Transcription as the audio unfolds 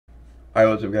Alright,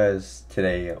 what's up guys?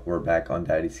 Today we're back on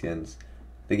Daddyskins.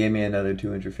 They gave me another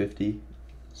 250,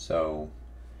 so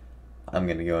I'm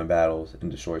gonna go in battles and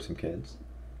destroy some kids.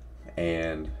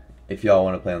 And if y'all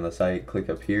want to play on the site, click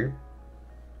up here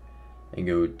and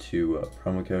go to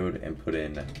promo code and put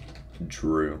in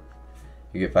Drew.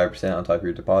 You get 5% on top of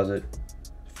your deposit,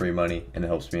 free money, and it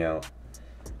helps me out.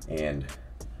 And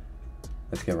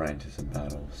let's get right into some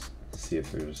battles. See if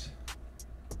there's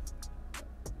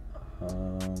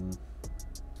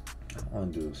I don't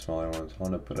want to do the smaller ones. I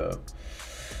want to put up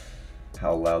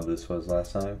how loud this was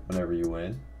last time whenever you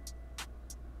win.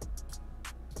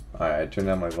 Alright, I turned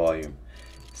down my volume.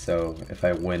 So if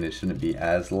I win, it shouldn't be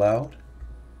as loud.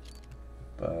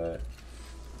 But,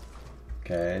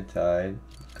 okay, tied.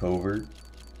 Covert.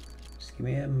 Just give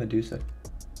me a Medusa.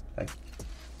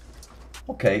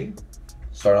 Okay.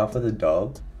 Start off with a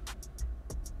dub.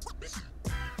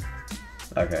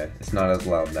 Okay, it's not as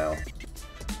loud now.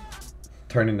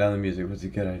 Turning down the music was a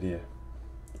good idea.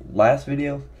 Last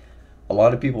video, a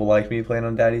lot of people like me playing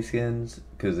on Daddyskins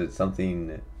because it's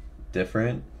something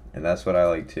different, and that's what I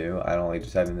like too. I don't like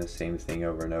just having the same thing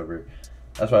over and over.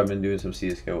 That's why I've been doing some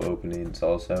CSGO openings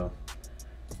also.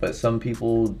 But some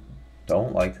people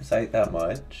don't like the site that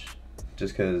much,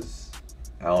 just because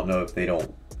I don't know if they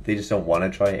just don't want to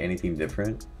try anything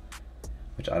different,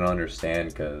 which I don't understand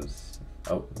because,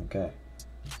 oh, okay.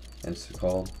 Insta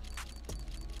call.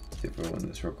 See if we win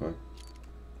this real quick.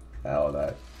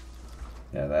 Oh,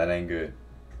 yeah, that ain't good.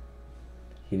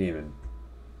 He didn't even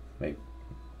make,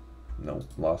 no,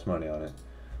 lost money on it.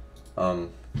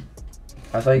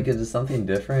 I thought you could do something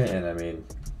different, and I mean,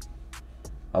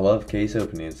 I love case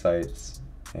opening sites,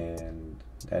 and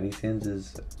Daddyskins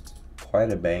is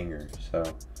quite a banger, so.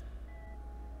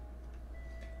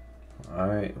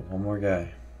 Alright, one more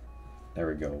guy. There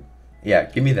we go. Yeah,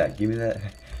 give me that, give me that,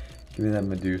 give me that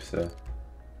Medusa.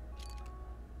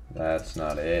 That's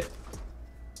not it.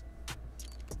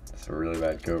 That's a really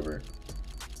bad covert.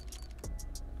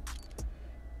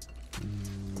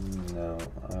 No,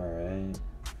 alright.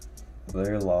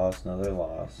 Another loss, another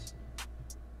loss.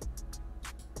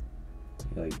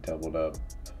 He like doubled up.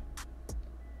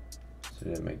 So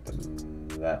didn't make them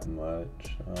that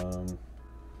much.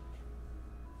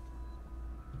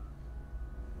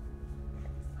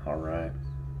 Alright.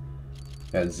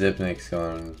 Got Zipniks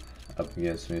going up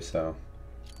against me, so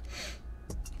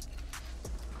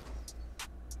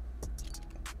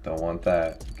don't want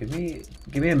that. Give me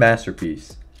a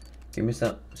masterpiece. Give me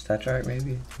some stat chart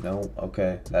maybe? No,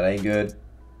 okay. That ain't good.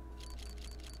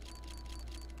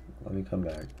 Let me come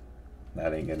back.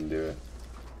 That ain't gonna do it.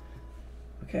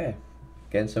 Okay.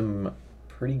 Getting some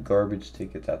pretty garbage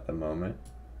tickets at the moment.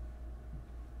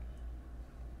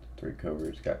 3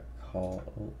 coverts got called.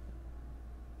 Oh.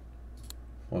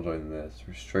 We'll join this.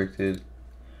 Restricted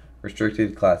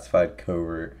classified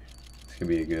covert. This could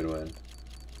be a good one.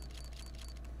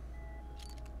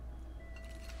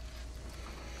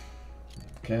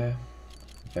 Okay.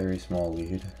 Very small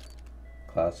lead.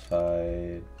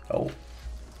 Classified. Oh.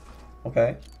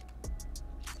 Okay.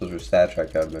 Those are stat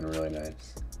track that have been really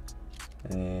nice.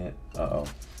 And uh-oh.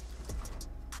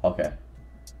 Okay.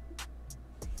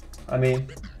 I mean,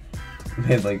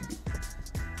 made like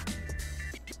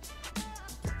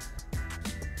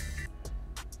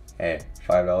hey,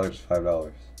 $5,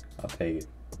 $5. I'll take it.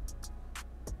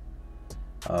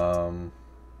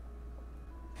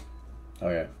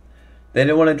 Okay. They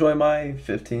didn't want to join my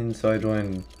 15, so I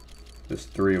joined this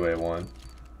 3-way one.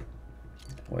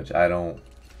 Which I don't.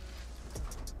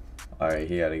 Alright,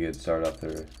 he had a good start off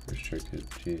there. Restricted.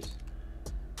 Jeez.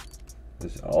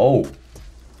 This, oh!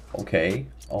 Okay.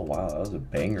 Oh wow, that was a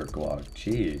banger Glock.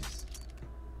 Jeez.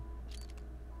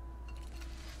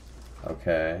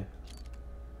 Okay.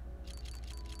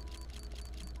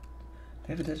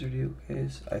 They have a Desert Eagle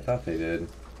case? I thought they did.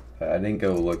 But I didn't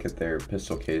go look at their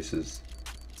pistol cases.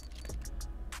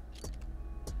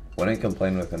 Wouldn't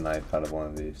complain with a knife out of one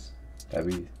of these. That'd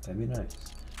be nice.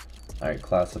 Alright,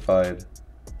 classified.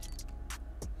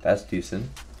 That's decent.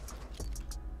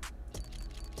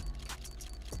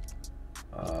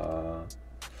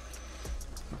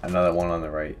 Another one on the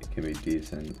right could be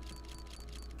decent.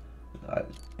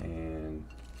 And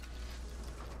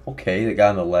okay, the guy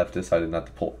on the left decided not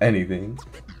to pull anything.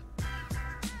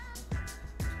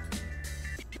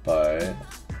 But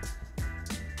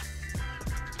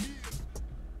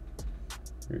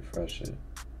refresh it.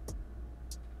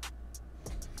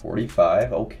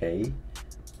 45, okay.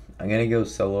 I'm gonna go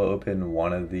solo open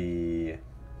one of the.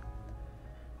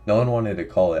 No one wanted to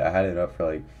call it. I had it up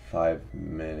for like 5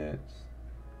 minutes.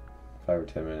 5 or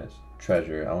 10 minutes.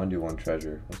 Treasure. I want to do one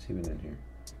treasure. What's even in here?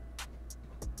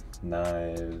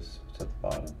 Knives. What's at the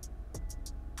bottom?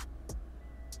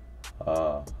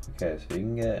 Okay, so you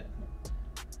can get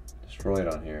destroyed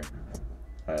on here.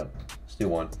 Alright, let's do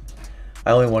one.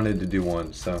 I only wanted to do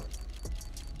one, so.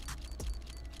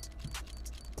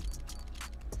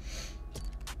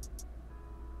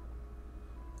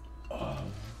 Oh,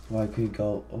 why could it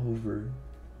go over?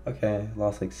 Okay,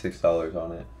 lost like $6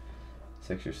 on it.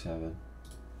 6 or 7.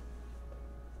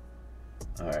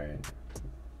 Alright.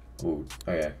 Ooh,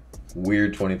 okay.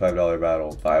 Weird $25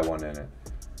 battle. Buy one in it.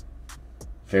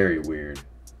 Very weird.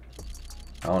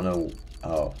 I don't know.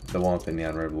 Oh, the one with the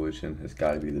Neon Revolution has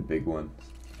got to be the big one.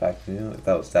 In fact, you know, if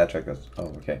that was Stat Trek, that's.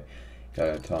 Oh, okay. Got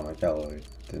an atomic alloy.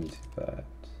 Didn't see that.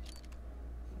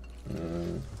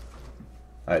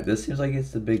 Alright, this seems like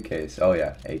it's the big case. Oh,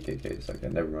 yeah. 8K case. Okay,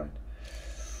 never mind.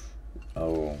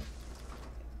 Oh.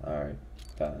 Alright.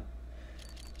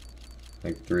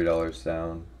 Like $3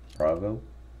 down. Bravo.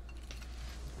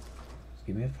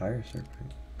 Give me a fire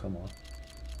circuit. Come on.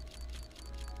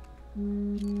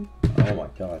 Oh my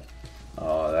god.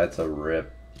 Oh, that's a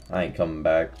rip. I ain't coming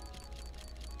back.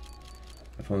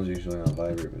 My phone's usually on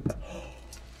vibrate with that.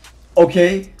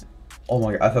 Okay. Oh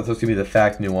my god. I thought this was gonna be the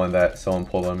fact new one that someone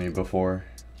pulled on me before.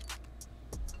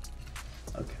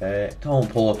 Okay. Don't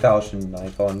pull a falchion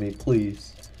knife on me,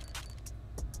 please.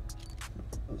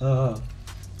 And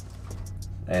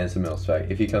it's a mil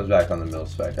spec. If he comes back on the mil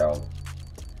spec, I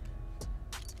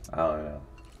don't know.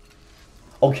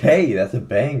 Okay, that's a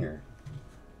banger.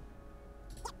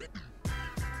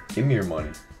 Give me your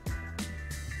money.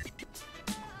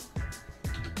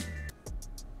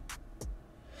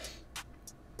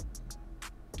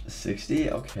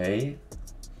 60? Okay.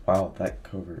 Wow, that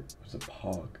covert was a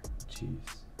pog. Jeez.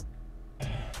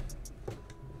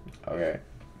 Okay.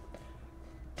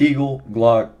 Deagle,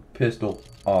 Glock, pistol,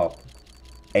 off.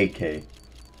 AK.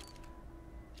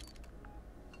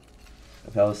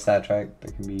 If that was Stat Track,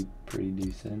 that can be pretty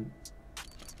decent.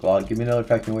 Glock, give me another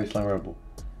Factory Wasteland Rebel.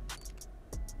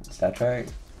 Stat Track?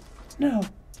 No.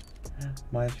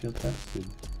 Mine's field tested.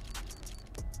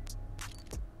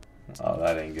 Oh,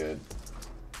 that ain't good.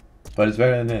 But it's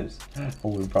better than this.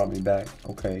 Oh, it brought me back.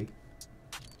 Okay.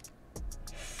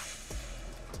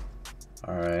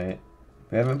 Alright.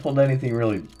 We haven't pulled anything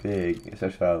really big,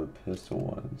 especially out of the pistol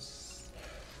ones.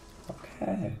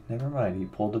 Okay, never mind. He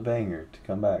pulled a banger to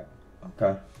come back.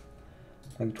 Okay.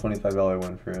 I think $25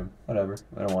 win for him. Whatever.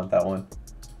 I don't want that one.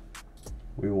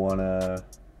 We wanna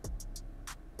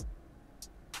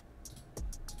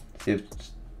see if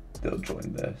they'll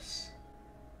join this.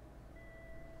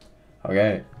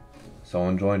 Okay.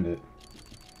 Someone joined it.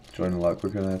 Joined a lot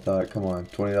quicker than I thought. Come on.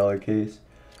 $20 case.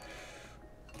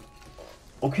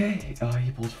 Okay. Oh,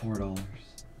 he pulled $4.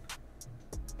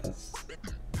 That's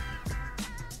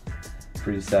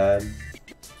pretty sad.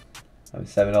 I mean,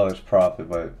 $7 profit,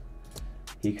 but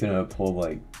he couldn't have pulled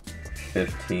like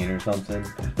 15 or something.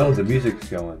 No, the music's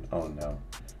going. Oh no.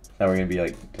 Now we're gonna be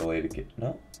like delayed again.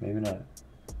 No, maybe not.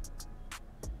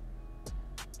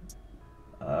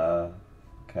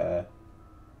 Okay.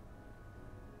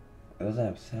 It doesn't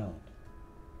have sound.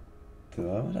 Do the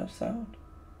other ones have sound?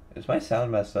 Is my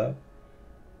sound messed up?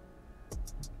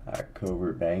 Alright,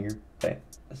 covert banger. Bang.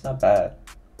 That's not bad.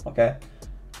 Okay.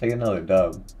 Take another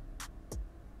dub.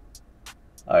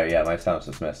 Oh yeah, my sound's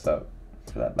just messed up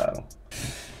for that battle.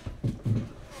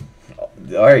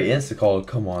 Alright, insta call.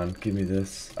 Come on, give me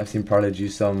this. I've seen Prodigy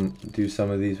do some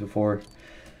of these before.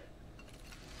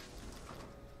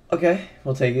 Okay,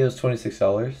 we'll take it. It was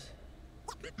 $26.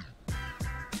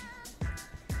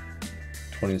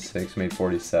 26 made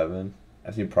 47.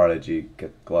 I've seen Prodigy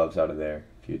get gloves out of there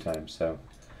a few times, so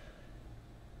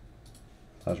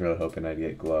I was really hoping I'd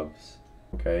get gloves.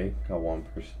 Okay, got one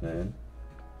person in.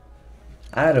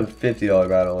 I had a $50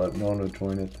 battle up. No one would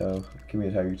join it though. Give me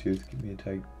a Tiger Tooth. Give me a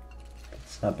Tiger.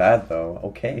 It's not bad though.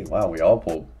 Okay, wow, we all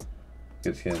pulled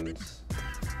good skins.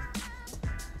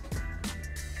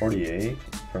 48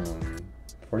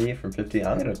 from 50.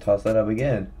 I'm gonna toss that up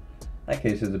again. That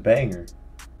case is a banger.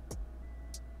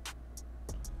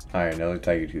 Alright, another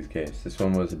Tiger Tooth case. This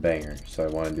one was a banger, so I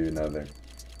want to do another.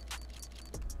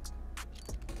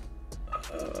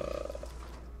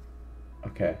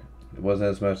 Okay, it wasn't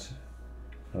as much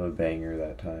of a banger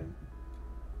that time.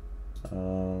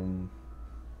 From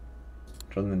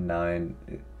the 9,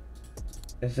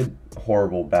 it's a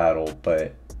horrible battle,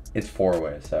 but it's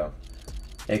 4-way, so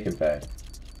it can pay.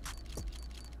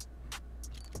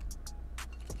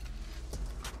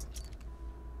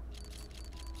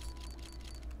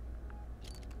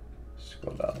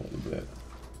 Scroll down a little bit.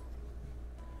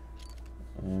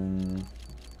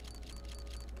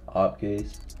 Op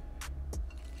case.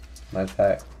 My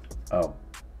pack. Oh,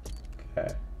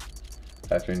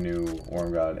 After new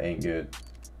Worm God ain't good.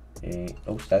 Ain't,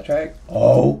 oh, stat track?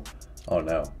 Oh! Oh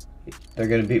no. They're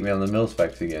gonna beat me on the mil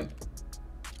specs again.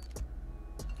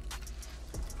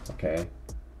 Okay.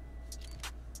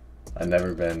 I've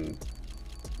never been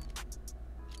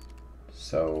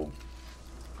so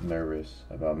nervous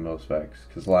about mil specs,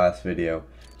 because last video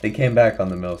they came back on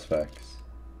the mil specs.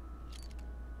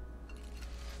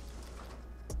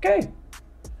 Okay.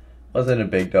 Wasn't a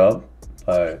big dub,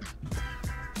 but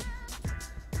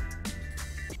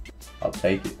I'll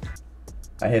take it.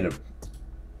 I hit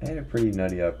a pretty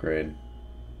nutty upgrade.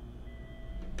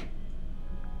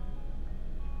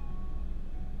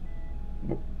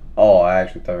 Oh, I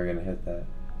actually thought we were gonna hit that.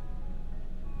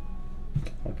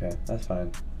 Okay, that's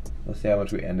fine. Let's see how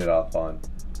much we ended off on.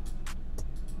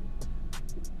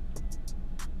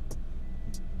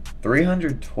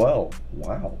 312.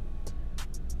 Wow.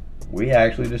 We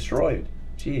actually destroyed.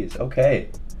 Jeez, okay.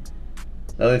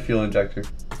 Another fuel injector.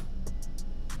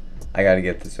 I gotta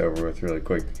get this over with really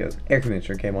quick because air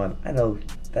conditioner came on. I know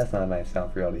that's not a nice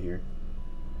sound for y'all to hear.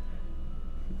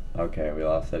 Okay, we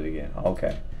lost it again.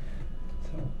 Okay.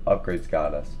 So upgrades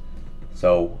got us.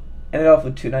 So ended off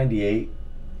with 298.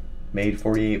 Made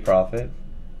 48 profit.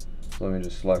 So let me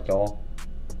just select all.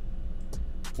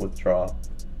 Withdraw.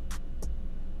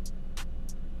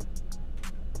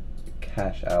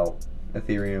 Cash out.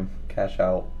 Ethereum. Cash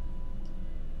out.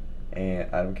 And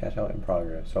item cash out in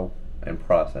progress. So in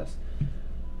process.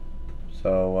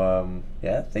 So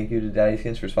yeah, thank you to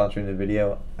Daddyskins for sponsoring the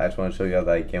video. I just want to show you how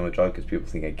that I can withdraw because people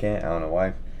think I can't. I don't know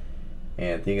why.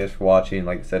 And thank you guys for watching.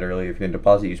 Like I said earlier, if you're going to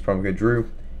deposit, use promo code Drew.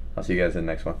 I'll see you guys in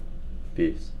the next one.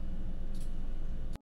 Peace.